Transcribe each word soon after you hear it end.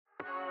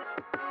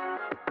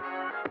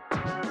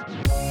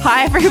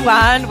Hi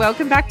everyone,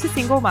 welcome back to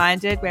Single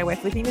Minded, where we're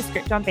flipping the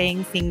script on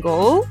being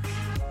single.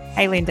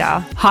 Hey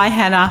Linda. Hi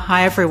Hannah.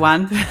 Hi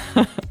everyone.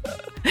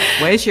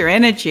 Where's your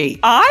energy?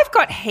 I've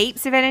got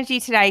heaps of energy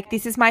today.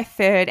 This is my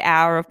third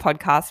hour of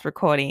podcast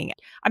recording.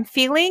 I'm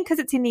feeling, because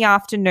it's in the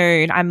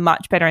afternoon, I'm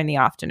much better in the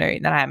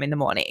afternoon than I am in the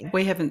morning.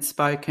 We haven't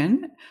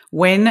spoken.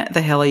 When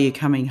the hell are you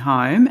coming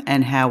home,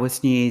 and how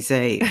was New Year's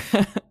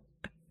Eve?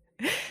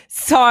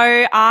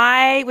 So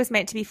I was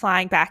meant to be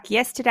flying back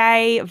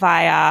yesterday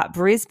via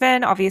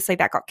Brisbane. Obviously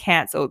that got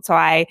cancelled. So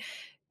I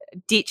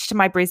ditched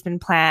my Brisbane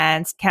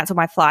plans, cancelled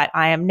my flight.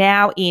 I am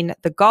now in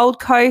the Gold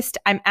Coast.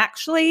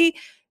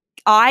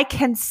 I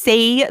can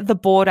see the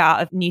border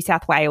of New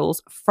South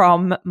Wales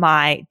from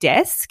my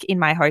desk in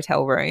my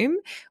hotel room,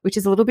 which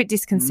is a little bit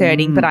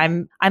disconcerting, but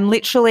I'm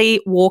literally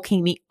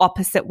walking the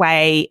opposite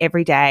way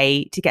every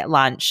day to get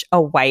lunch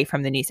away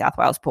from the New South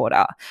Wales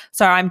border.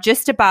 So I'm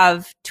just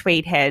above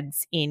Tweed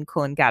Heads in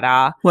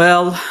Coolangatta.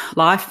 Well,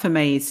 life for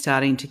me is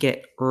starting to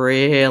get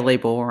really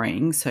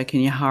boring, so can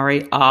you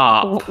hurry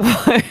up?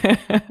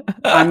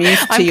 I'm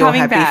used to your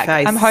happy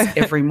face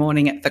every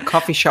morning at the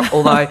coffee shop,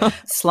 although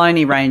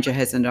Sloane Ranger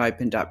hasn't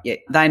opened up yet.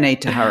 They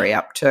need to hurry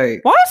up too.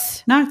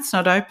 What? No, it's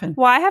not open.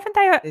 Why haven't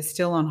they? They're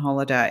still on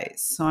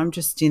holidays, so I'm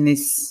just in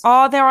this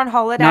they're on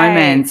holiday. no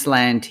man's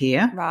land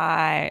here.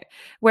 Right.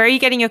 Where are you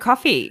getting your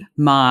coffee?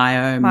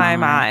 My.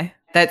 My.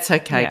 That's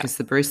okay, because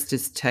the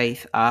barista's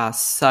teeth are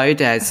so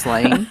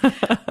dazzling.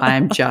 I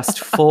am just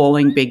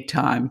falling big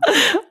time.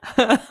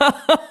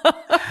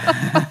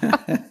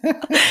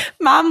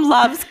 Mum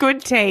loves good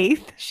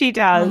teeth. She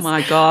does. Oh,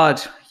 my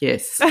God.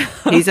 Yes.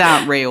 His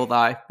aren't real,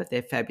 though, but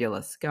they're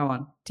fabulous. Go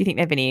on. Do you think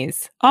they're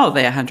veneers? Oh,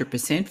 they're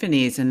 100%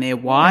 veneers, and they're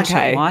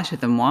whiter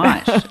than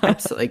white.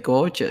 Absolutely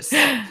gorgeous.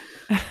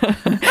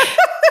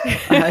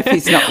 I hope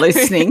he's not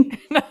listening.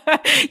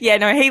 Yeah,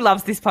 no, he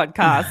loves this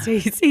podcast.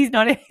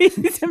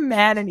 He's a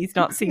man and he's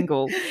not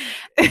single.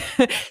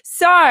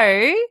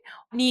 So,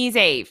 New Year's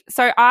Eve.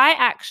 So I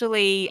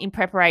actually, in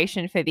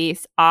preparation for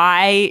this,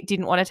 I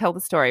didn't want to tell the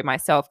story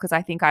myself because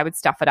I think I would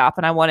stuff it up,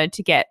 and I wanted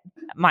to get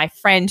my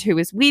friend who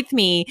was with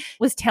me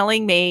was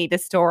telling me the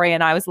story,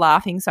 and I was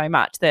laughing so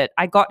much that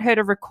I got her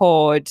to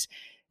record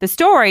the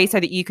story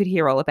so that you could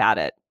hear all about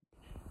it.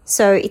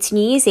 So it's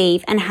New Year's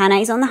Eve and Hannah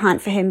is on the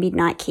hunt for her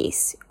midnight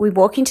kiss. We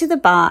walk into the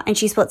bar and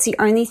she spots the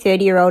only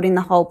 30-year-old in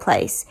the whole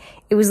place.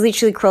 It was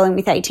literally crawling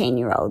with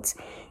 18-year-olds.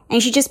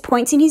 And she just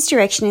points in his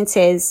direction and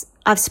says,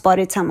 "I've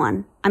spotted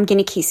someone. I'm going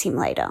to kiss him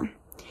later."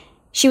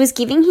 She was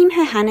giving him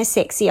her Hannah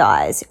sexy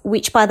eyes,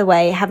 which, by the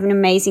way, have an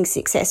amazing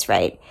success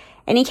rate.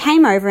 And he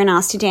came over and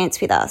asked to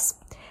dance with us.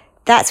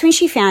 That's when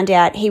she found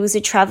out he was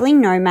a travelling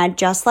nomad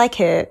just like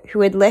her who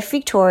had left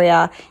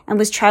Victoria and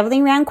was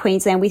travelling around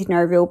Queensland with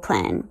no real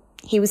plan.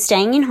 He was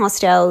staying in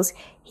hostels,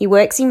 he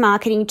works in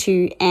marketing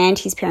too, and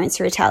his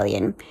parents are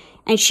Italian.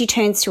 And she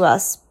turns to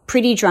us,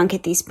 pretty drunk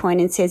at this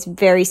point, and says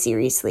very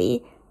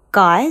seriously,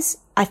 "Guys,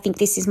 I think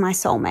this is my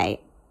soulmate."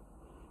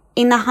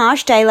 In the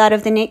harsh daylight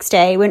of the next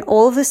day, when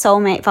all of the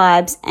soulmate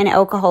vibes and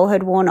alcohol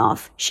had worn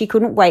off, she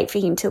couldn't wait for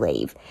him to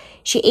leave.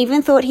 She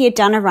even thought he had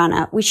done a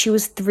runner, which she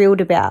was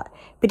thrilled about,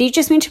 but he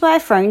just went to buy a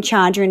phone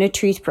charger and a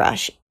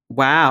toothbrush.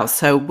 Wow,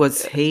 so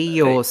was he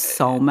your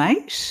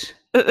soulmate?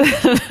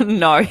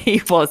 No,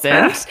 he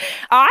wasn't.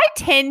 I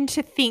tend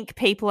to think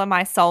people are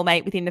my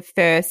soulmate within the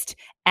first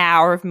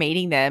hour of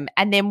meeting them,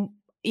 and then,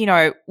 you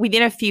know,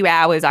 within a few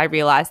hours I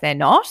realise they're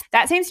not.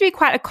 That seems to be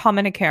quite a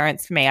common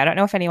occurrence for me. I don't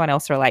know if anyone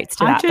else relates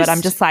to that, but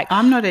I'm just like...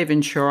 I'm not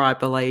even sure I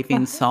believe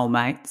in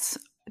soulmates.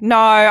 No,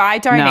 I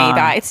don't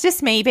either. It's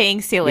just me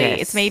being silly.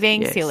 Yes, it's me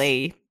being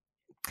silly.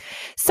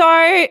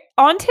 So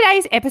on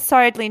today's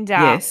episode,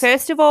 Linda,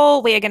 first of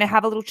all, we are going to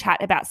have a little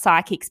chat about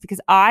psychics because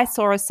I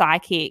saw a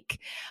psychic.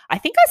 I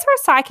think I saw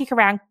a psychic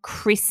around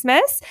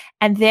Christmas,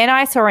 and then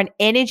I saw an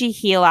energy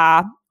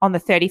healer on the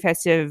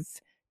 31st of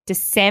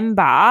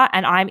December,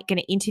 and I'm going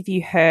to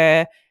interview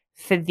her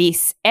for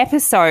this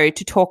episode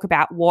to talk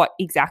about what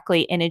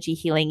exactly energy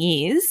healing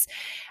is.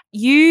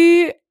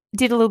 You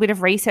did a little bit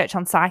of research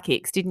on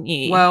psychics, didn't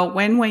you? Well,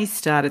 when we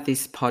started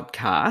this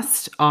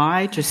podcast,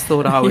 I just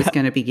thought I was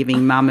going to be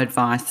giving mum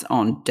advice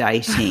on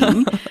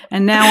dating,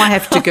 and now I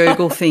have to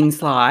Google things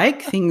that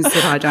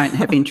I don't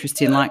have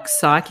interest in, like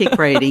psychic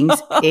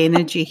readings,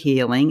 energy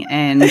healing,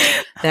 and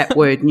that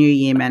word New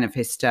Year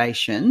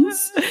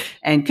manifestations.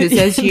 And because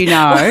as you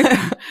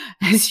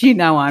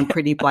know, I'm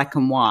pretty black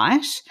and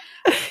white.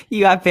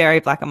 You are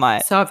very black and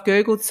white. So I've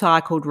Googled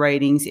cycled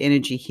readings,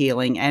 energy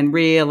healing, and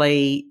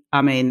really,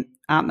 I mean,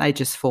 aren't they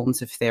just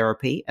forms of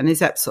therapy? And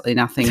there's absolutely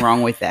nothing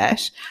wrong with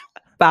that.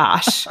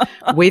 But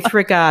with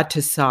regard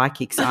to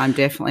psychics, I'm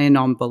definitely a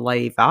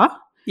non-believer.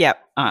 Yep.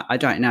 I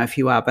don't know if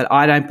you are, but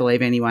I don't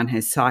believe anyone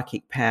has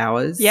psychic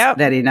powers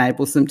that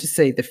enables them to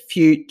see the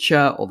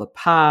future or the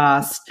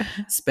past,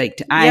 speak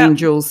to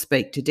angels,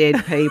 speak to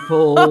dead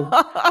people.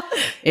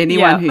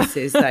 Anyone who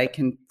says they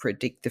can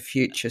predict the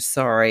future,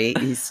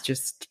 is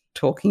just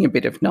talking a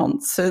bit of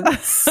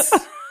nonsense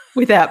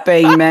without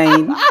being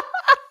mean.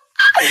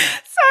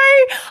 So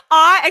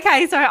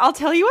Okay, so I'll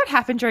tell you what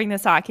happened during the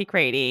psychic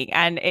reading,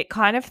 and it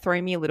kind of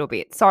threw me a little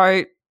bit.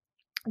 So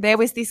there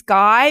was this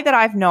guy that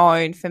I've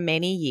known for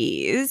many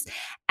years,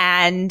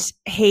 and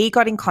he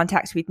got in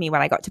contact with me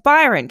when I got to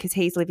Byron because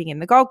he's living in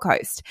the Gold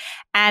Coast.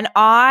 And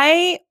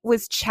I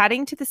was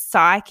chatting to the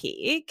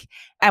psychic,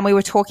 and we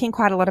were talking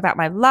quite a lot about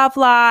my love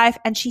life.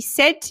 And she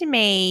said to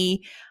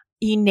me,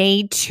 you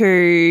need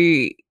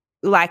to,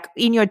 like,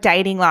 in your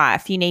dating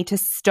life, you need to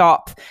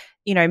stop,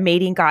 you know,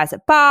 meeting guys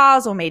at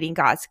bars or meeting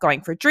guys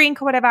going for a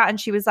drink or whatever.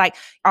 And she was like,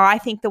 I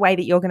think the way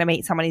that you're going to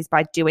meet someone is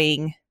by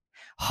doing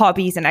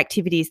hobbies and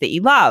activities that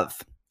you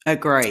love.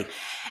 Agree.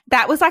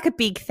 That was like a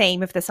big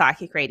theme of the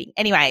psychic reading.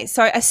 Anyway,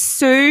 so as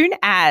soon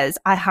as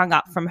I hung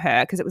up from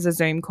her, because it was a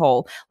Zoom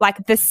call,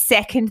 like the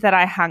second that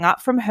I hung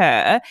up from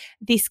her,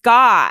 this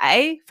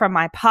guy from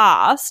my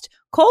past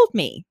called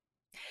me.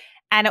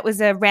 And it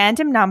was a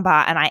random number,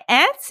 and I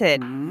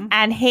answered.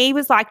 And he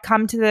was like,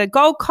 come to the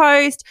Gold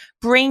Coast,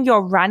 bring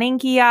your running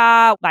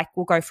gear. Like,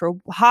 we'll go for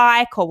a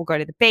hike or we'll go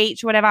to the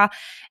beach or whatever.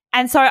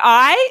 And so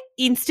I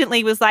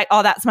instantly was like,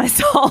 oh, that's my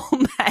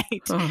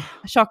soulmate.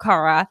 Shock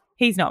horror.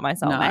 He's not my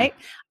soulmate.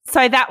 No.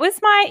 So that was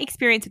my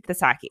experience with the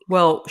psychic.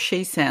 Well,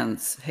 she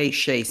sounds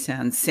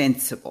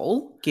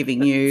sensible,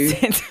 giving you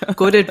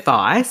good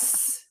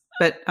advice.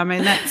 But, I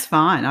mean, that's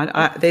fine.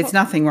 There's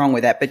nothing wrong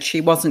with that. But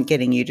she wasn't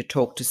getting you to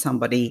talk to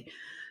somebody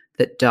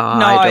that died.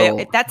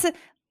 No,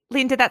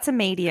 Linda, that's a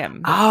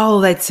medium.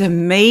 Oh, that's a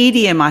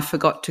medium. I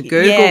forgot to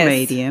Google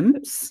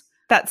mediums.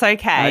 That's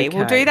okay.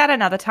 We'll do that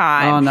another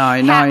time. Oh,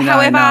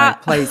 no.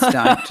 Please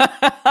don't.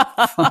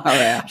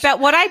 But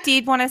what I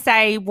did want to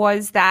say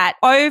was that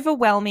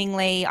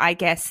overwhelmingly, I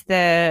guess,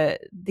 the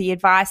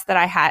advice that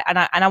I had,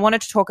 and I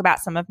wanted to talk about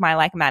some of my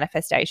like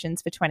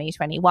manifestations for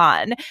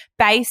 2021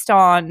 based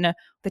on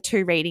the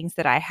 2 readings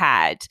that I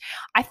had.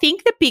 I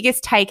think the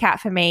biggest takeout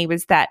for me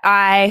was that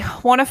I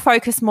want to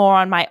focus more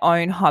on my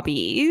own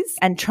hobbies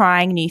and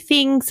trying new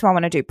things. So I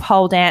want to do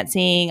pole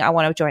dancing. I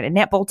want to join a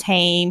netball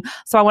team.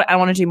 So I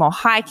want to do more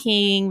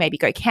hiking, maybe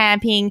go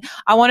camping.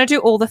 I want to do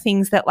all the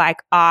things that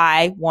like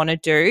I want to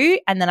do.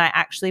 And then I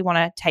actually want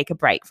to take a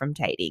break from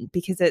dating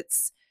because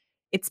it's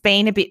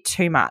been a bit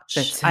too much.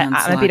 That sounds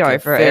I'm a bit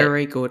over it.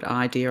 Very good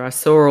idea. I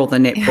saw all the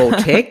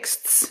netball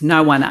texts.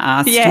 No one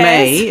asked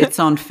me. It's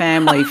on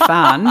Family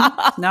Fun.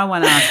 No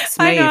one asks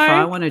me if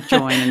I want to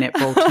join a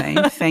netball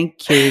team.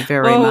 Thank you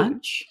very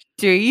much.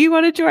 Do you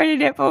want to join a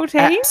netball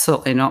team?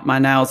 Absolutely not. My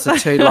nails are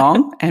too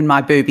long and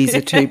my boobies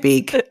are too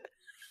big.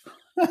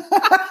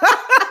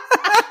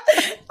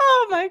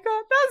 Oh, my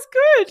God. That's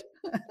good.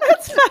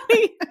 That's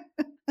funny.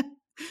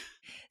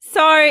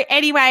 So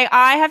anyway,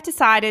 I have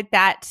decided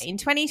that in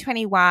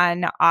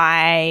 2021,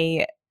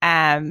 I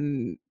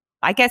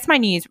guess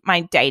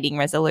my dating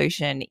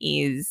resolution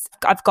is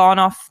I've gone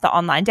off the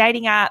online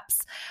dating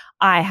apps.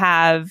 I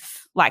have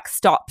like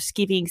stopped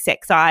giving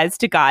sex eyes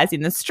to guys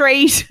in the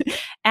street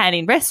and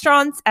in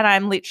restaurants, and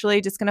I'm literally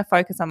just going to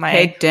focus on my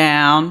head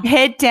down.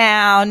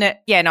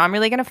 Yeah, no, I'm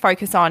really going to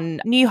focus on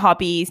new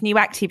hobbies, new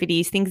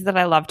activities, things that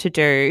I love to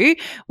do,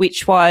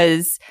 which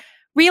was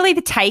really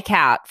the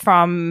takeout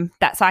from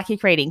that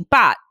psychic reading.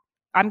 But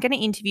I'm going to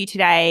interview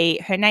today.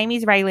 Her name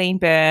is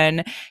Raylene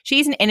Byrne.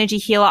 She's an energy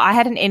healer. I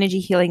had an energy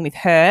healing with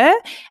her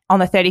on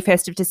the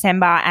 31st of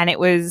December, and it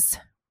was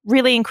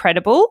really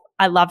incredible.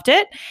 I loved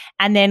it.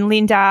 And then,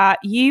 Linda,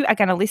 you are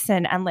going to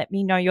listen and let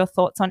me know your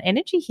thoughts on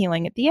energy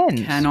healing at the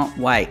end. Cannot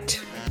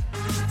wait.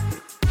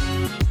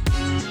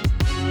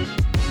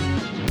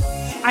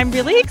 I'm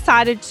really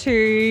excited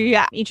to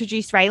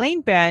introduce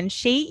Raylene Byrne.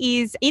 She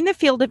is in the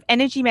field of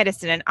energy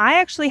medicine, and I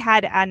actually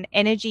had an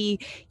energy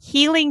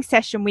healing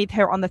session with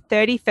her on the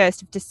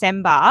 31st of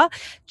December,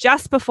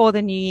 just before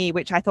the new year,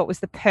 which I thought was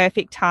the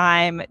perfect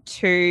time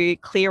to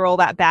clear all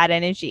that bad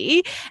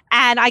energy.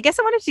 And I guess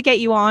I wanted to get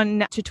you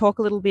on to talk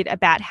a little bit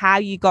about how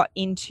you got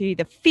into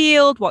the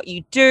field, what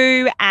you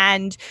do,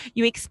 and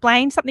you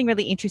explained something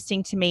really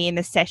interesting to me in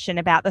the session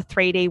about the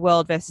 3D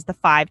world versus the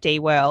 5D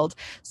world.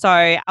 So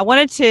I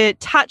wanted to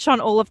touch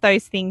on all of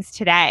those things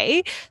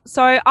today.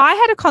 So I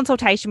had a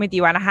consultation with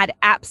you and I had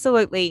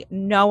absolutely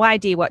no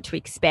idea what to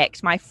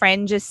expect. My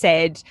friend just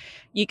said,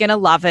 you're going to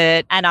love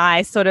it. And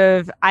I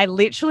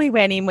literally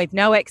went in with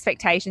no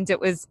expectations. It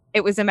was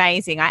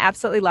amazing. I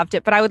absolutely loved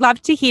it. But I would love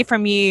to hear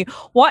from you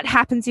what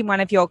happens in one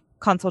of your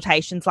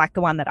consultations like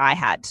the one that I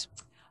had.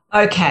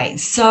 Okay,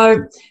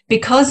 so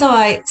because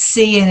I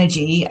see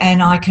energy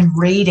and I can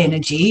read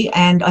energy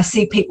and I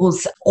see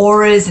people's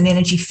auras and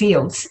energy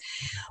fields,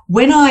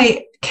 when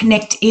I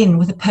connect in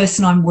with a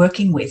person I'm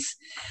working with,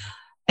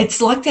 it's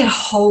like their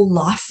whole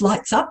life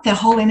lights up, their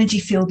whole energy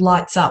field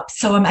lights up.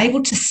 So I'm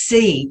able to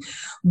see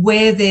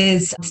where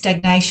there's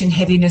stagnation,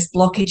 heaviness,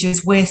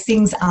 blockages, where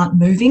things aren't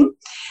moving.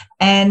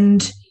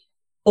 And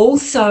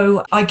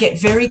also I get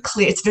very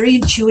clear, it's very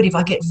intuitive,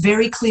 I get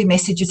very clear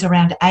messages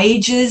around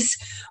ages,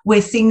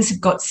 where things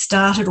have got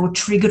started or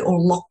triggered or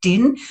locked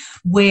in,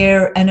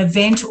 where an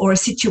event or a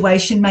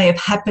situation may have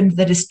happened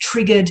that has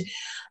triggered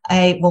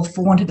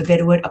for want of a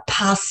better word, a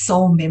past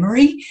soul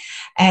memory,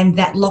 and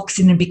that locks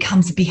in and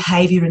becomes a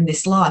behavior in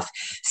this life.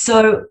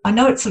 So I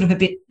know it's sort of a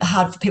bit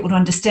hard for people to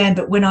understand,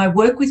 but when I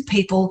work with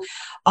people,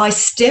 I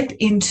step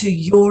into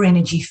your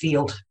energy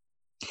field.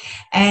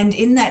 And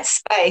in that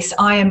space,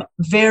 I am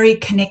very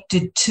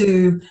connected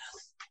to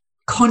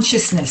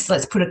consciousness,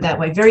 let's put it that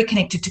way, very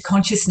connected to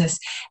consciousness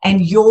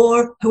and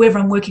whoever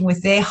I'm working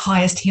with, their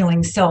highest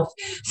healing self.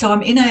 So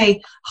I'm in a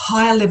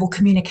higher level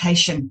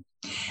communication,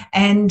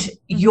 and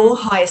your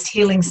highest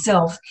healing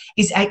self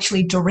is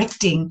actually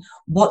directing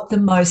what the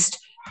most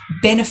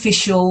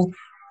beneficial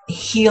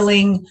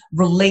healing,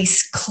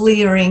 release,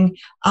 clearing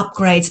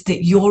upgrades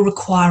that you're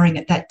requiring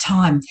at that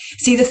time.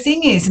 See, the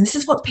thing is, and this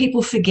is what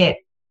people forget,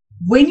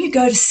 when you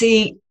go to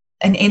see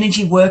an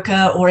energy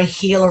worker or a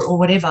healer or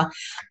whatever,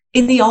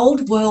 in the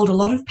old world, a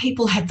lot of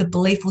people had the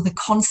belief or the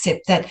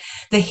concept that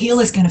the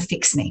healer's going to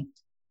fix me.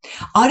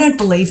 I don't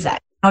believe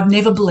that. I've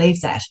never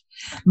believed that.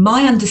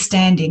 My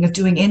understanding of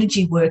doing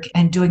energy work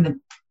and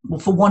doing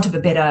for want of a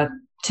better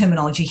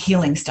terminology,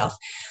 healing stuff,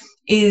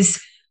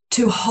 is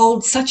to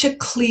hold such a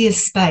clear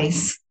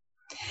space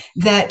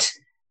that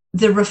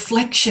the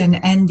reflection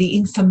and the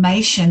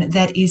information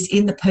that is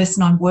in the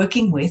person I'm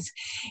working with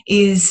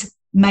is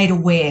made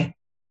aware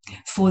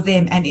for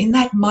them. And in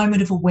that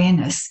moment of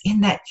awareness,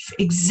 in that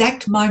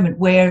exact moment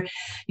where,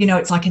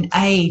 it's like an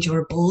age or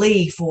a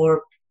belief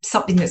or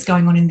something that's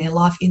going on in their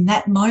life, in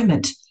that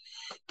moment,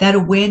 that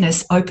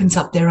awareness opens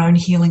up their own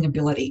healing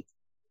ability.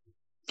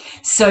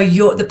 So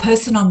the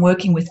person I'm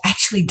working with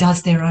actually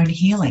does their own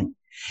healing,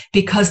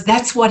 because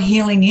that's what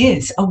healing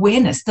is,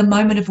 awareness, the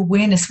moment of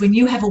awareness. When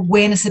you have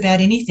awareness about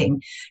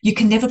anything, you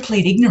can never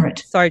plead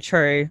ignorant. So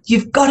true.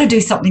 You've got to do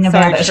something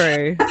about it. So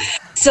true.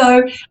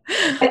 So,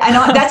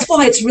 that's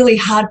why it's really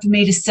hard for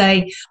me to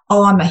say,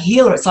 oh, I'm a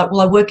healer. It's like,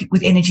 well, I work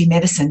with energy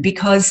medicine,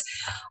 because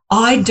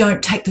I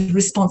don't take the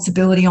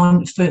responsibility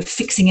on for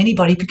fixing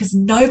anybody, because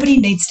nobody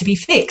needs to be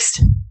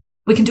fixed.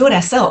 We can do it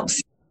ourselves.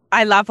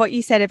 I love what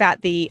you said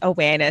about the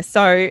awareness.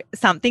 So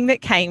something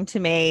that came to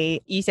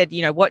me, you said,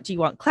 what do you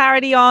want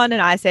clarity on?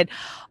 And I said,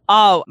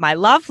 oh, my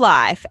love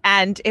life.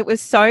 And it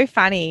was so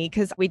funny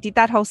because we did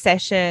that whole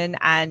session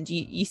and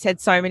you said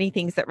so many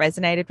things that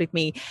resonated with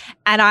me.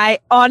 And I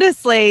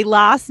honestly,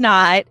 last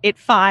night, it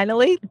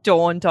finally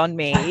dawned on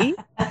me,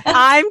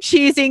 I'm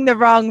choosing the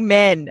wrong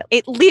men.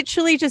 It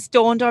literally just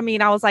dawned on me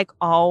and I was like,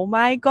 oh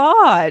my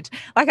God.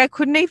 Like I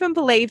couldn't even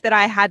believe that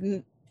I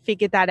hadn't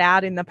figured that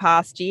out in the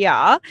past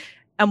year,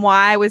 and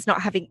why I was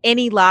not having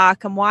any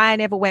luck and why I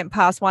never went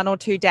past 1 or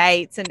 2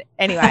 dates. And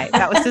anyway,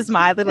 that was just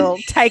my little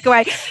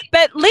takeaway.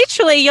 But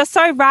literally, you're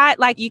so right.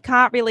 Like you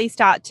can't really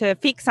start to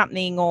fix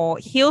something or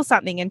heal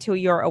something until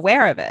you're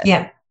aware of it.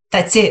 Yeah,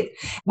 that's it.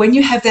 When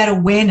you have that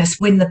awareness,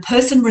 when the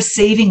person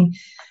receiving,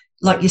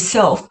 like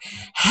yourself,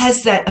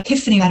 has that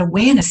epiphany, that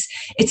awareness,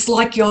 it's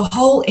like your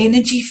whole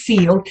energy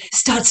field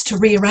starts to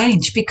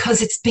rearrange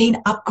because it's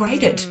been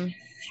upgraded.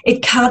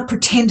 It can't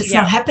pretend it's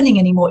not happening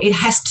anymore. It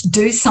has to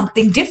do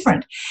something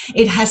different.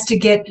 It has to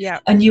get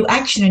a new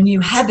action, a new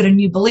habit, a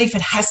new belief.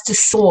 It has to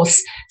source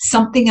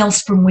something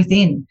else from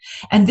within.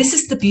 And this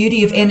is the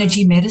beauty of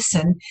energy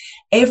medicine.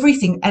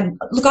 Everything. And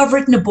look, I've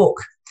written a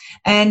book.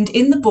 And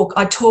in the book,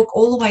 I talk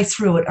all the way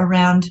through it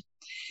around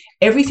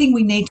everything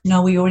we need to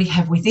know we already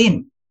have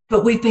within.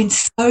 But we've been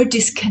so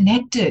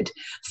disconnected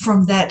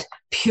from that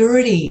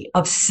purity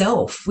of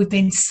self. We've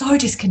been so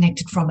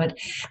disconnected from it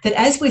that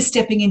as we're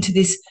stepping into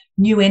this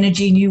new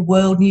energy, new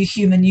world, new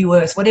human, new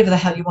earth, whatever the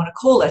hell you want to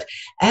call it,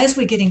 as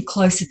we're getting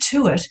closer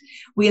to it,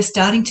 we are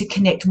starting to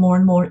connect more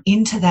and more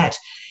into that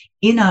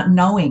inner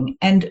knowing.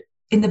 And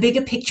in the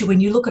bigger picture,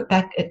 when you look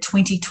back at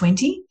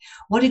 2020,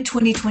 what did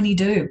 2020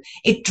 do?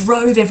 It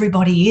drove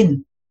everybody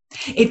in.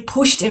 It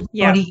pushed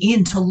everybody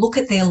in to look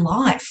at their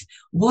life.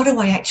 What do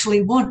I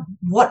actually want?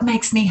 What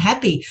makes me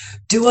happy?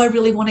 Do I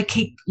really want to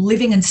keep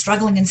living and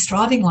struggling and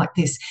striving like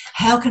this?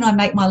 How can I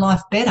make my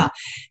life better?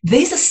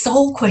 These are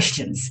soul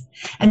questions.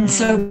 And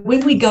so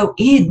when we go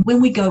in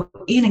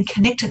and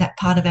connect to that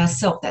part of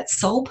ourself, that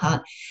soul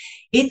part,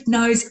 it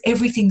knows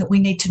everything that we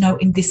need to know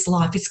in this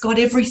life. It's got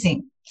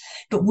everything.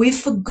 But we've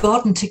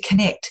forgotten to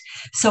connect.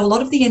 So a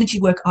lot of the energy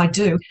work I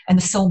do and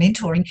the soul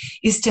mentoring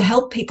is to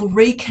help people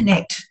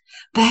reconnect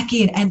back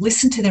in and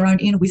listen to their own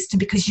inner wisdom,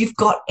 because you've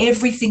got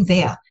everything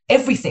there,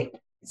 everything.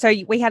 So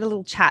we had a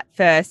little chat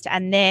first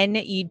and then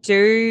you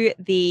do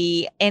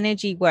the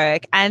energy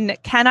work. And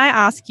can I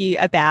ask you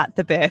about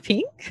the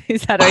burping?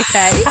 Is that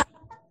okay?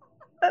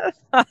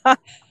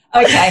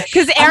 Okay.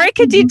 Because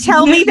Erica did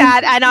tell me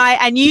that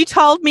and you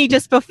told me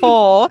just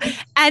before,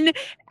 and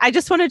I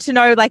just wanted to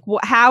know like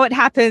how it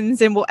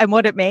happens and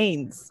what it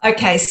means.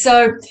 Okay.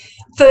 So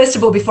first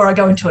of all, before I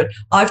go into it,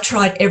 I've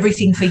tried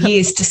everything for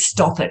years to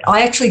stop it.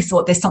 I actually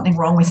thought there's something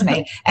wrong with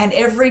me. And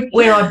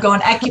everywhere I've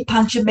gone,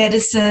 acupuncture,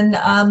 medicine,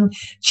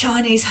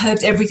 Chinese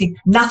herbs, everything,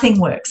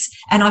 nothing works.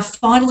 And I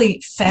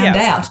finally found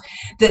out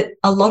that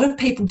a lot of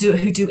people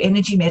who do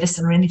energy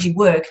medicine or energy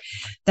work,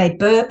 they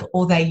burp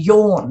or they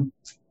yawn.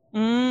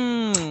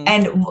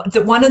 And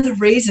one of the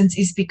reasons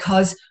is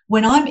because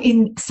when I'm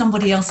in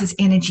somebody else's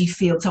energy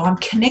field, so I'm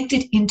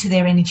connected into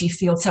their energy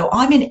field, so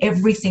I'm in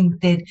everything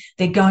that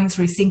they're going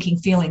through, thinking,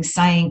 feeling,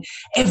 saying,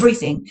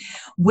 everything.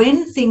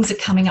 When things are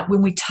coming up,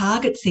 when we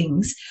target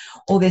things,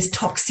 or there's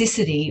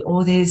toxicity,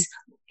 or there's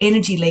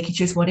energy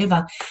leakages,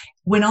 whatever,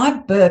 when I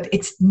burp,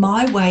 it's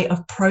my way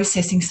of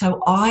processing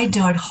so I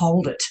don't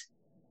hold it.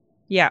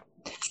 Yeah.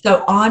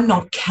 So I'm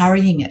not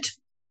carrying it.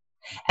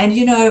 And,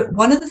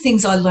 one of the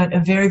things I learned a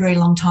very, very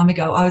long time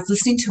ago, I was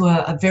listening to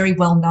a very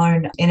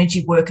well-known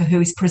energy worker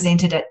who is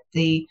presented at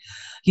the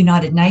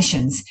United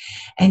Nations.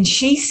 And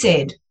she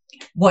said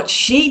what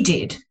she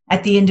did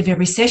at the end of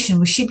every session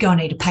was she'd go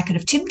and eat a packet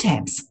of Tim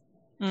Tams.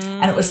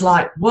 And it was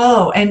like,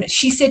 whoa. And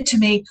she said to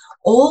me,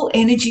 all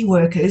energy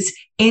workers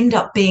end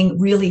up being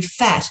really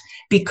fat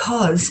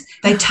because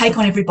they take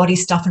on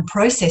everybody's stuff and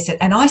process it.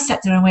 And I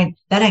sat there and I went,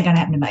 that ain't going to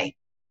happen to me.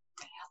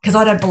 Because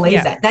I don't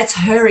believe that. That's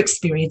her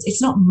experience.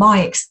 It's not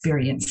my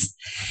experience.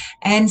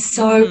 And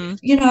so,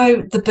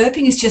 the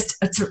burping is just,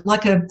 it's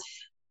like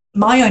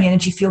my own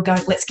energy field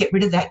going, let's get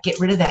rid of that, get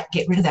rid of that,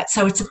 get rid of that.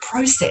 So it's a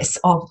process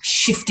of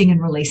shifting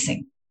and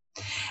releasing.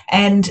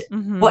 And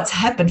what's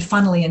happened,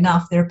 funnily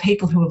enough, there are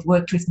people who have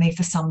worked with me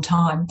for some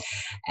time,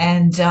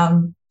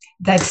 and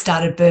they've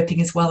started burping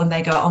as well, and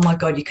they go, oh my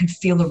God, you can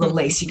feel the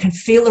release. You can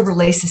feel the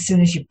release as soon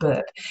as you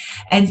burp.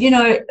 And,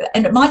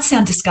 and it might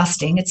sound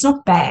disgusting. It's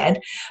not bad,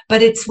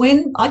 but it's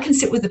when I can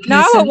sit with a person.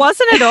 No, it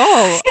wasn't at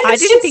all. I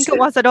didn't think it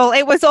was at all.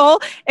 It was all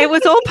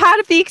part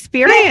of the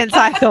experience,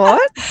 I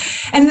thought.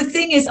 And the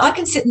thing is, I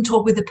can sit and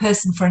talk with a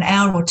person for an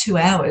hour or 2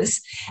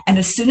 hours, and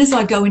as soon as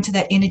I go into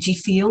that energy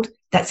field,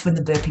 that's when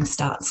the burping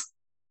starts.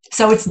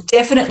 So it's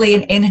definitely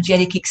an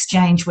energetic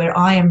exchange where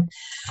I am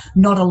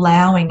not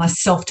allowing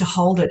myself to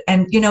hold it.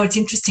 And, it's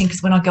interesting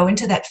because when I go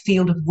into that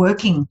field of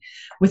working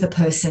with a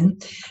person,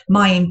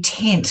 my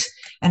intent,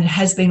 and it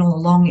has been all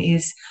along,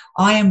 is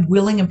I am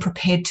willing and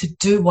prepared to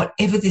do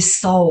whatever this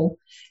soul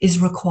is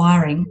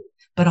requiring,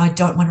 but I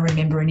don't want to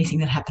remember anything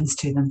that happens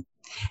to them.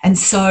 And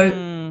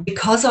so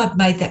because I've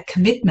made that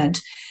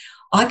commitment,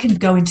 I can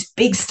go into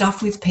big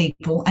stuff with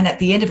people, and at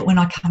the end of it, when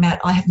I come out,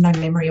 I have no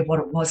memory of what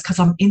it was because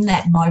I'm in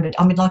that moment.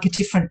 I'm in like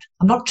I'm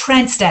not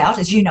tranced out,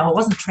 as you know, I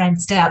wasn't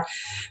tranced out,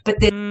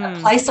 but there's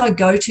a place I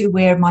go to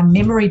where my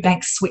memory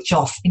banks switch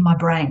off in my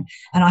brain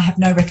and I have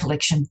no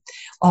recollection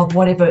of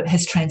whatever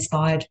has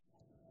transpired.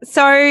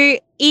 So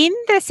in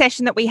the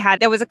session that we had,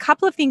 there was a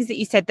couple of things that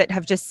you said that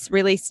have just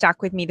really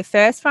stuck with me. The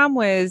first one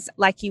was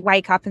like you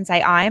wake up and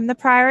say, I am the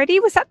priority.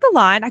 Was that the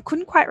line? I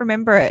couldn't quite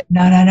remember it.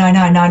 No.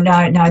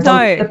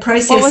 The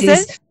process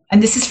is,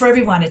 and this is for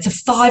everyone, it's a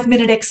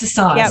 5-minute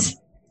exercise.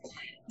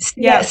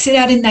 Sit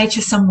out in nature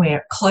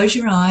somewhere, close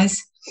your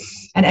eyes,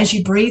 and as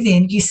you breathe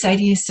in, you say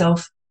to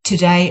yourself,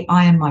 today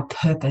I am my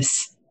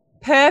purpose.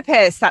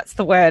 Purpose, that's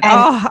the word.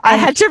 I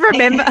had to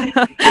remember.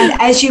 And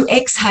as you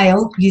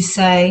exhale, you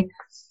say,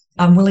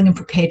 I'm willing and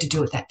prepared to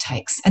do what that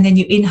takes. And then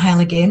you inhale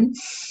again.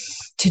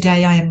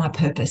 Today I am my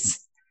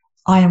purpose.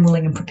 I am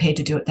willing and prepared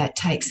to do what that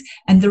takes.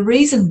 And the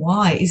reason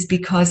why is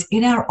because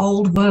in our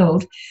old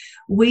world,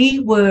 we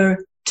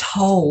were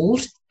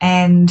told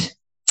and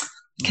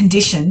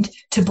conditioned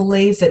to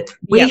believe that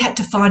we had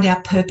to find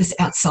our purpose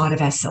outside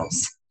of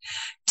ourselves.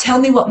 Tell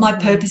me what my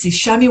purpose is.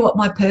 Show me what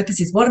my purpose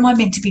is. What am I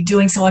meant to be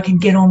doing so I can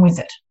get on with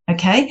it?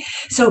 Okay?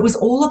 So it was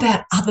all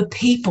about other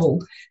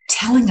people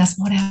telling us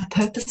what our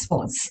purpose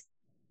was.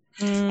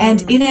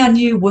 And in our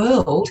new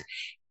world,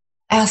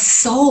 our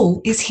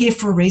soul is here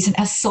for a reason.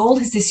 Our soul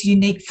has this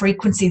unique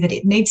frequency that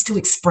it needs to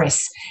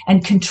express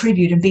and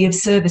contribute and be of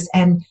service.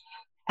 And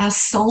our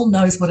soul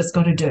knows what it's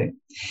got to do.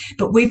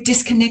 But we've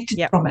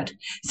disconnected from it.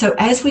 So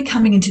as we're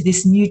coming into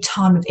this new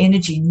time of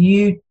energy,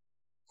 new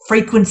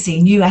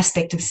frequency, new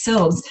aspect of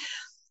selves,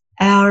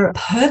 our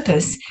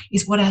purpose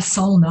is what our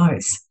soul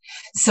knows.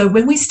 So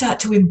when we start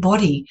to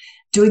embody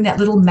doing that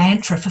little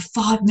mantra for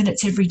 5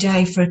 minutes every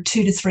day for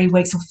 2 to 3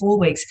 weeks or 4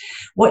 weeks,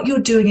 what you're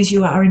doing is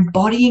you are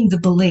embodying the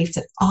belief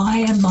that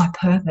I am my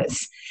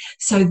purpose.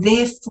 So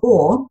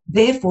therefore,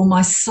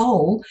 my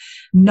soul,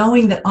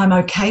 knowing that I'm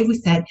okay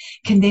with that,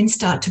 can then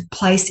start to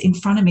place in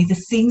front of me the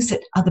things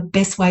that are the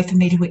best way for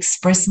me to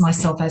express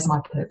myself as my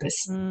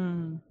purpose.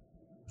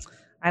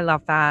 I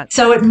love that.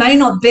 So it may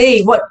not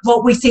be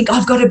what we think,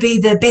 I've got to be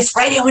the best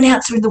radio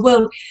announcer in the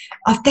world.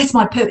 That's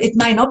my purpose. It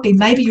may not be.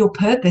 Maybe your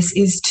purpose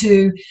is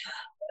to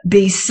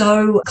be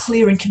so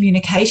clear in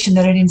communication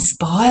that it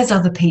inspires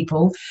other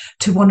people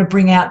to want to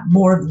bring out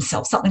more of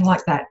themselves, something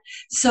like that.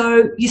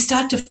 So you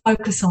start to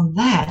focus on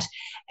that.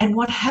 And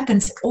what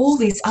happens, all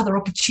these other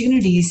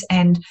opportunities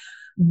and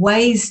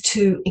ways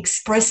to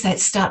express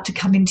that start to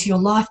come into your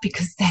life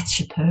because that's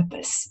your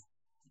purpose.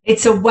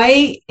 It's a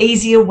way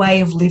easier way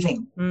of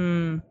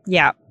living.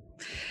 Yeah.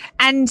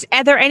 And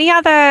are there any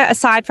other,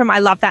 aside from I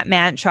love that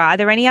mantra, are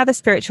there any other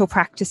spiritual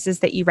practices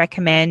that you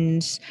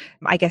recommend,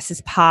 I guess,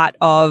 as part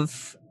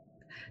of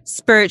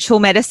spiritual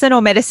medicine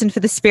or medicine for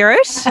the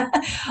spirit?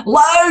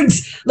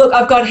 Loads. Look,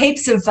 I've got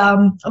heaps of,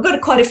 I've got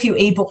quite a few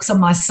ebooks on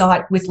my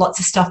site with lots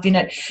of stuff in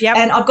it. Yep.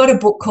 And I've got a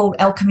book called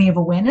Alchemy of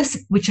Awareness,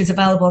 which is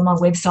available on my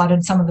website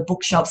and some of the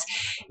bookshops.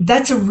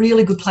 That's a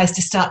really good place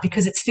to start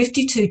because it's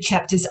 52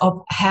 chapters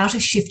of how to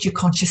shift your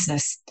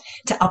consciousness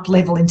to up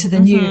level into the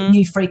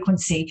new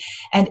frequency.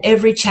 And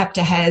every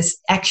chapter has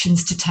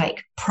actions to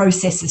take,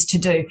 processes to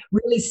do,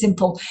 really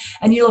simple.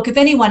 And you look, if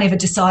anyone ever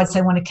decides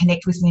they want to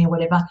connect with me or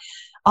whatever,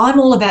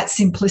 I'm all about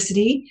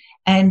simplicity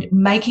and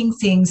making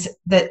things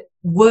that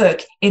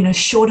work in a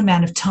short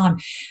amount of time.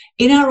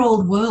 In our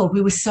old world,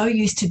 we were so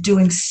used to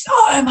doing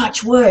so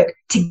much work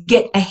to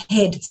get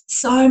ahead,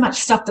 so much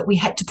stuff that we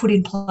had to put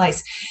in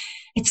place.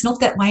 It's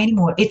not that way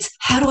anymore. It's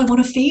how do I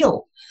want to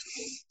feel?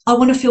 I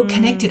want to feel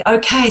connected.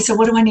 Okay, so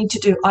what do I need to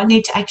do? I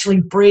need to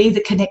actually breathe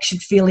the connection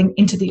feeling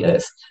into the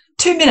earth.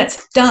 2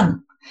 minutes,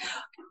 done.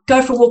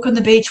 Go for a walk on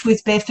the beach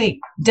with bare feet,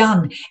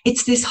 done.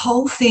 It's this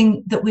whole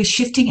thing that we're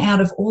shifting out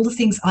of all the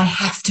things I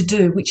have to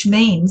do, which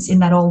means in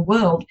that old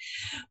world,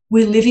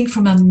 we're living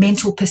from a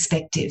mental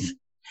perspective.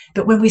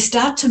 But when we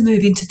start to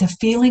move into the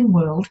feeling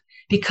world,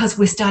 because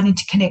we're starting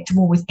to connect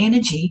more with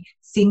energy,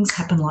 things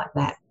happen like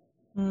that.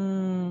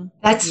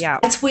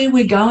 That's where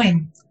we're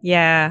going.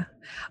 Yeah.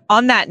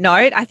 On that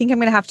note, I think I'm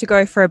going to have to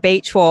go for a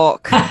beach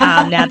walk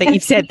now that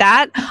you've said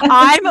that.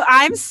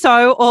 I'm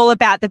so all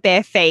about the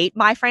bare feet.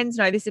 My friends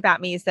know this about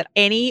me, is that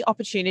any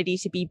opportunity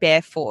to be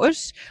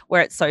barefoot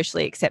where it's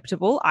socially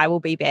acceptable, I will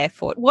be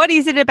barefoot. What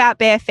is it about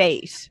bare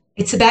feet?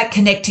 It's about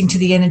connecting to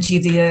the energy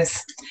of the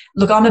earth.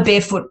 Look, I'm a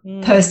barefoot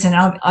person.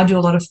 I do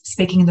a lot of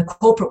speaking in the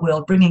corporate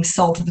world, bringing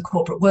soul to the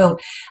corporate world.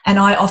 And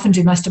I often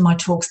do most of my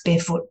talks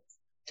barefoot.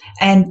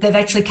 And they've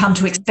actually come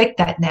to expect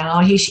that now.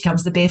 Oh, here she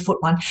comes, the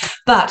barefoot one.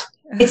 But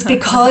it's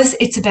because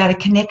it's about a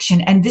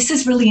connection. And this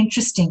is really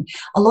interesting.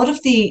 A lot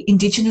of the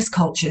Indigenous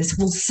cultures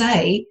will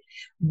say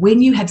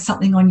when you have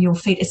something on your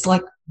feet, it's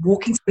like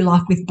walking through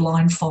life with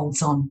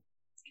blindfolds on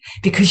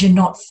because you're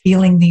not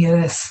feeling the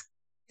earth.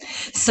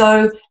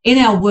 So in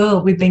our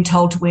world, we've been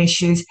told to wear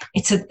shoes.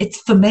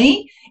 It's for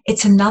me,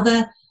 it's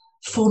another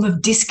form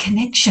of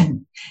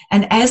disconnection.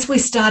 And as we're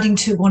starting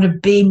to want to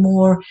be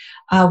more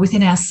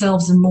within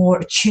ourselves and more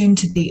attuned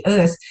to the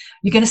earth,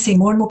 you're going to see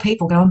more and more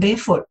people going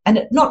barefoot,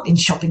 and not in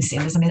shopping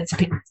centres. I mean, it's a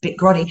bit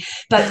grotty,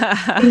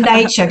 but in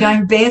nature,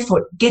 going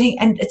barefoot,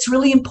 and it's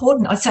really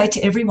important. I say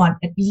to everyone,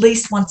 at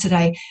least once a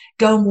day,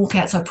 go and walk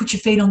outside, put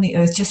your feet on the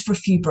earth just for a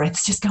few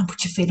breaths. Just go and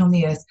put your feet on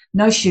the earth.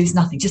 No shoes,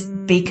 nothing. Just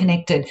be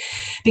connected.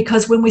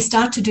 Because when we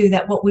start to do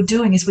that, what we're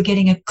doing is we're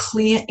getting a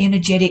clear,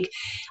 energetic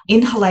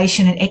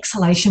inhalation and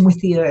exhalation with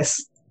the earth.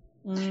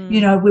 You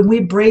know, when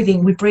we're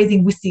breathing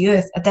with the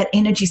earth, that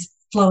energy's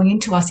flowing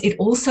into us. It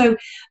also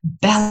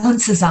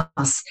balances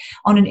us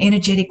on an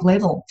energetic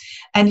level.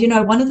 And, you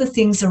know, one of the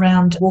things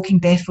around walking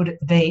barefoot at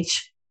the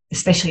beach,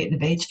 especially at the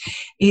beach,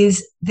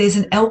 is there's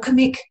an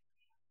alchemic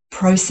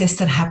process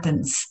that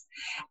happens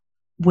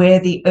where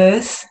the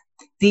earth,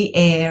 the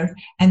air,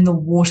 and the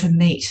water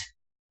meet.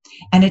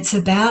 And it's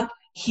about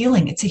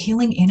healing. It's a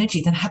healing energy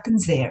that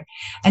happens there.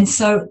 And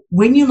so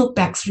when you look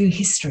back through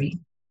history,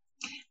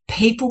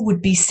 people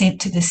would be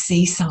sent to the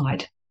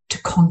seaside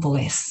to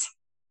convalesce.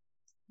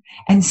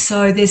 And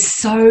so there's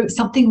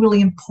something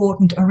really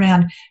important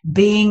around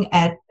being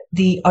at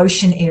the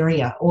ocean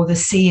area or the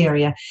sea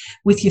area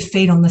with your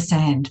feet on the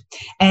sand.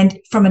 And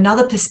from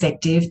another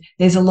perspective,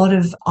 there's a lot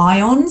of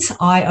ions,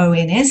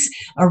 IONS,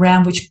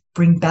 around which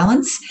bring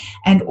balance.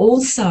 And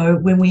also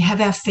when we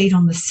have our feet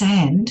on the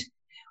sand,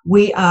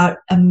 we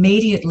are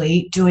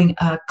immediately doing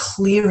a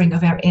clearing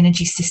of our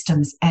energy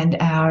systems and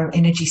our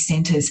energy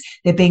centers.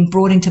 They're being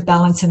brought into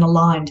balance and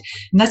aligned.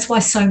 And that's why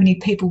so many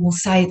people will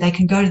say they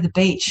can go to the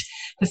beach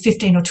for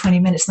 15 or 20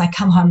 minutes and they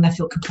come home and they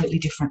feel completely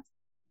different.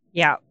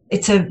 Yeah.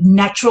 It's a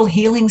natural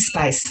healing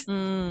space.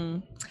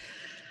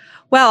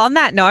 Well, on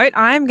that note,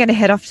 I'm going to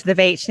head off to the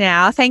beach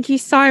now. Thank you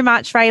so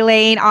much,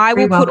 Raylene. I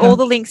will put all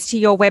the links to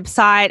your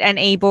website and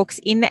ebooks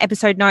in the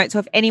episode notes. So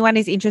if anyone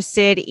is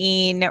interested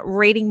in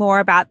reading more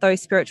about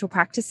those spiritual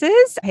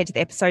practices, head to the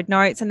episode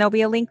notes and there'll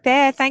be a link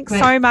there. Thanks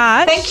so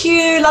much. Thank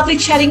you. Lovely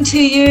chatting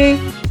to you.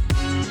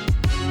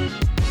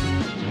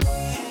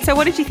 So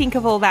what did you think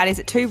of all that? Is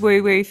it too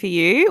woo-woo for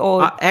you?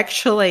 Or I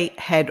actually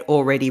had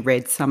already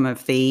read some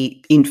of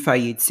the info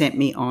you'd sent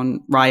me on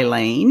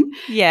Raylene.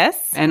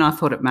 Yes. And I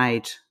thought it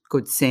made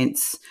good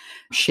sense.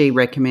 She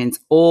recommends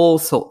all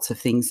sorts of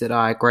things that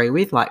I agree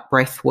with, like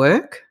breath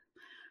work,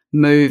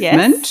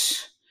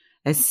 movement,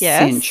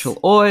 essential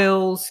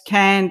oils,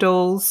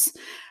 candles.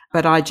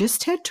 But I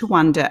just had to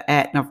wonder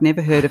and I've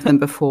never heard of them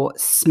before,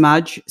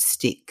 smudge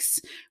sticks,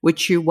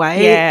 which you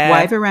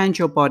wave around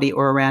your body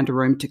or around a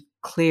room to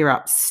clear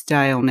up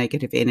stale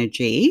negative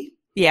energy.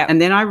 Yeah.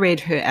 And then I read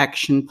her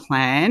action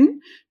plan.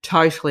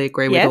 Totally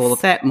agree with all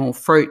of that. More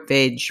fruit,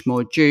 veg,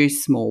 more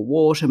juice, more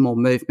water, more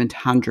movement,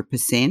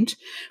 100%.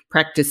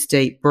 Practice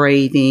deep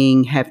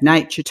breathing, have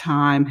nature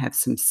time, have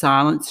some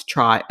silence,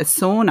 try a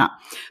sauna.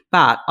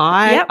 But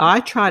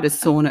I tried a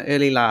sauna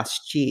early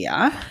last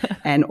year,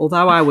 and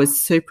although I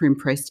was super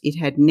impressed, it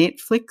had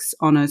Netflix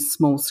on a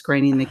small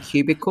screen in the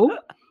cubicle.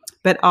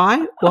 But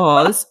I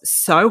was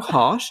so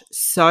hot,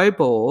 so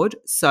bored,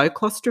 so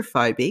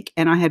claustrophobic,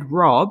 and I had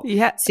Rob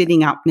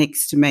sitting up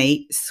next to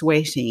me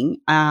sweating.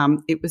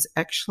 It was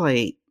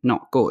actually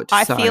not good.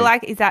 I feel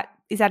like is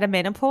that a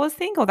menopause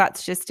thing, or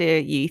that's just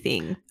a you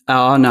thing?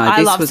 Oh, no, I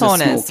this love was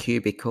saunas. A small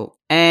cubicle.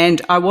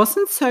 And I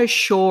wasn't so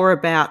sure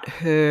about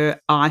her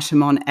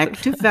item on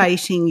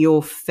activating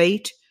your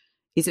feet.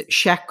 Is it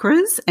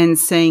chakras and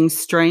seeing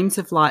streams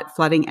of light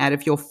flooding out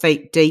of your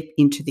feet deep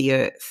into the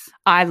earth?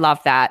 I love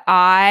that.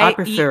 I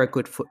prefer a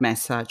good foot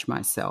massage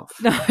myself.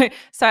 No,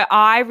 so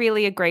I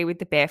really agree with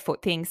the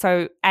barefoot thing.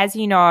 So as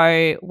you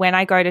know, when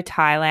I go to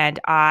Thailand,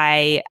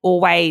 I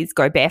always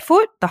go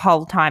barefoot the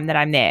whole time that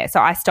I'm there. So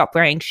I stop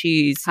wearing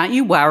shoes. Aren't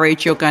you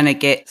worried you're going to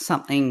get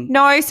something?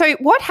 No. So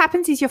what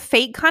happens is your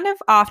feet kind of,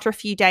 after a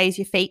few days,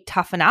 your feet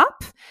toughen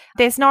up.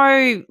 There's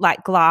no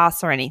like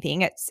glass or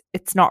anything.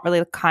 It's not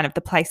really kind of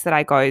the place that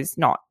I go is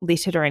not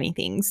littered or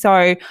anything.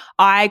 So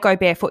I go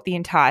barefoot the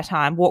entire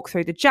time, walk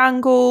through the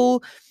jungle.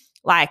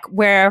 Like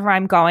wherever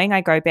I'm going, I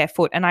go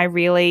barefoot, and I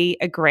really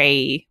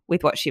agree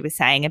with what she was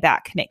saying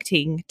about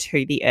connecting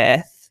to the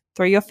earth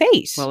through your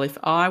feet. Well, if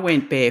I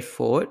went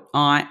barefoot,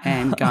 I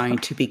am going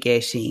to be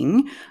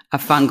getting a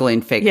fungal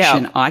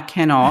infection. I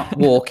cannot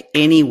walk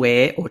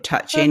anywhere or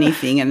touch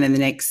anything, and then the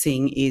next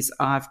thing is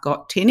I've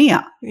got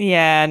tinea.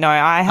 Yeah, no,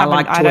 I haven't. I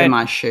like to wear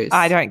my shoes.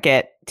 I don't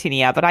get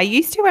tinea, but I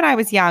used to when I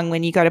was young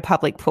when you go to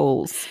public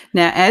pools.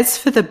 Now, as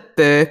for the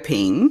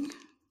burping...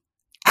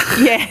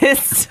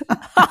 Yes.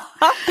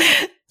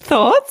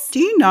 Thoughts? Do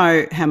you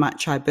know how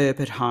much I burp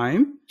at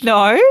home?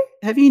 No.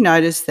 Have you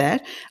noticed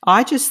that?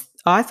 I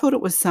thought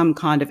it was some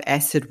kind of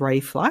acid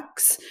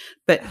reflux,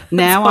 but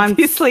now I'm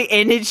obviously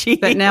energy.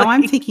 But now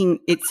I'm thinking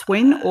it's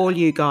when all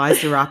you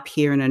guys are up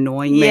here and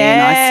annoying me,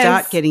 and I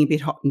start getting a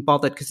bit hot and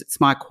bothered because it's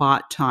my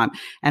quiet time,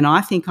 and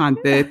I think I'm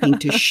burping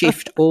to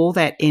shift all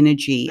that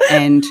energy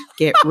and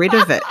get rid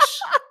of it.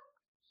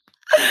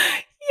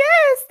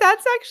 Yes,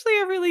 that's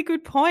actually a really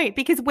good point,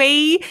 because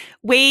we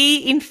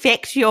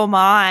infect your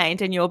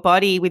mind and your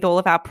body with all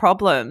of our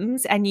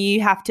problems, and you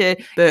have to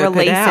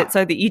release it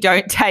so that you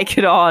don't take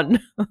it on.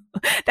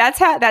 That's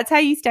how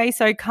you stay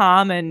so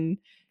calm. And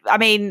I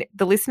mean,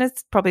 the listeners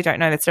probably don't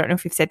know this. I don't know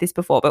if we've said this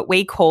before, but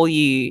we call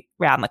you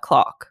round the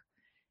clock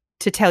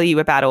to tell you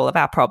about all of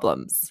our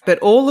problems. But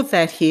all of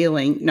that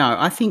healing, no,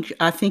 I think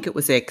it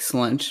was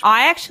excellent.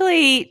 I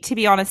actually, to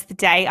be honest, the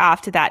day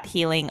after that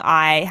healing,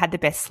 I had the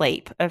best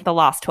sleep of the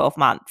last 12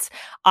 months.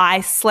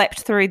 I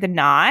slept through the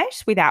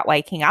night without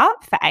waking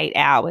up for 8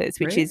 hours,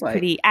 which is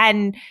pretty,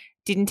 and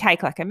didn't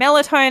take like a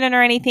melatonin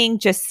or anything,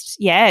 just,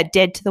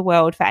 dead to the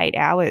world for 8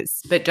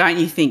 hours. But don't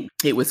you think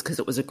it was because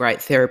it was a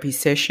great therapy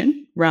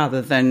session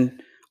rather than...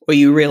 Or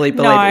you really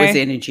believe it was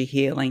energy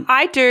healing?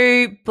 I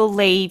do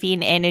believe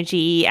in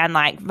energy and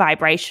like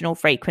vibrational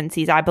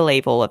frequencies. I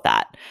believe all of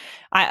that.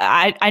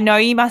 I know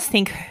you must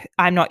think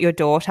I'm not your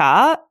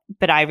daughter,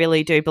 but I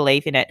really do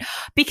believe in it,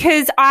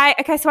 because so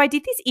I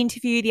did this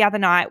interview the other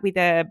night with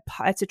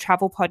it's a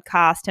travel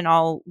podcast, and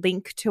I'll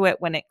link to it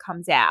when it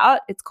comes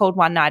out. It's called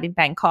One Night in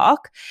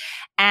Bangkok.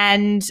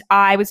 And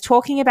I was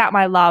talking about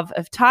my love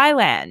of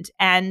Thailand.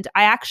 And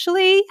I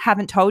actually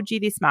haven't told you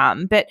this,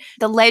 Mum, but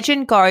the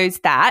legend goes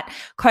that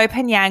Koh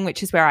Phangan,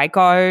 which is where I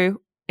go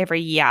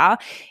every year,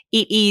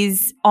 it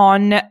is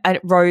on a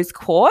rose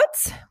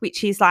quartz,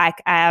 which is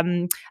like a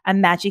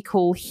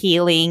magical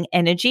healing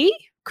energy,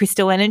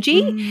 crystal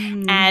energy.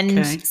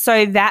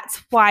 So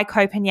that's why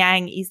Koh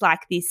Phangan is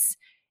like this.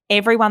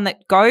 Everyone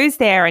that goes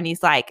there and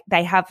is like,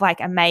 they have like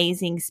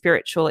amazing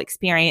spiritual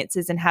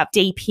experiences and have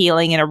deep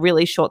healing in a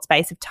really short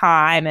space of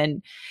time.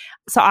 And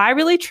so I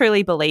really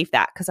truly believe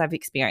that, because I've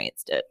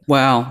experienced it.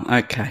 Well,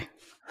 okay.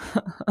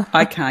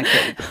 I can't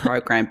get with the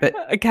program, but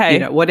okay, you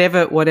know,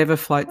 whatever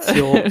floats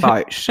your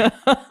boat.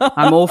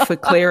 I'm all for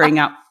clearing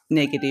up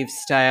negative,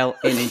 stale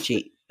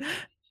energy.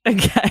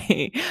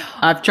 Okay.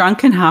 I've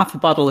drunken half a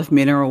bottle of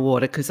mineral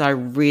water because I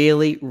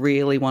really,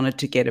 really wanted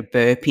to get a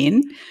burp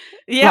in,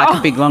 like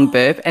a big long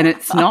burp, and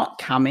it's not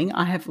coming.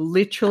 I have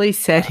literally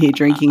sat here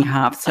drinking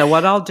half. So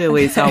what I'll do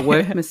is I'll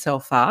work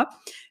myself up.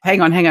 Hang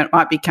on, it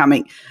might be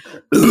coming.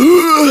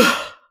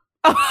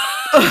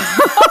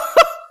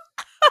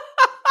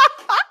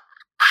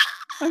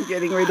 I'm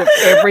getting rid of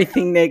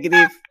everything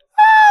negative.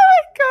 Oh,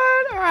 my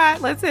God. All right,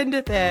 let's end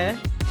it there.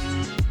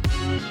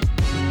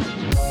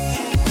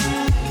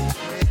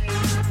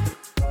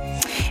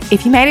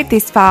 If you made it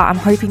this far, I'm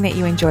hoping that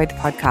you enjoyed the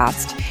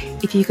podcast.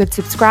 If you could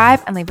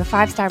subscribe and leave a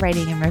 5-star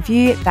rating and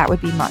review, that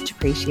would be much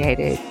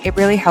appreciated. It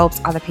really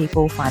helps other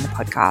people find the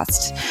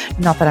podcast.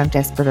 Not that I'm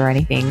desperate or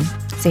anything.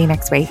 See you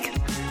next week.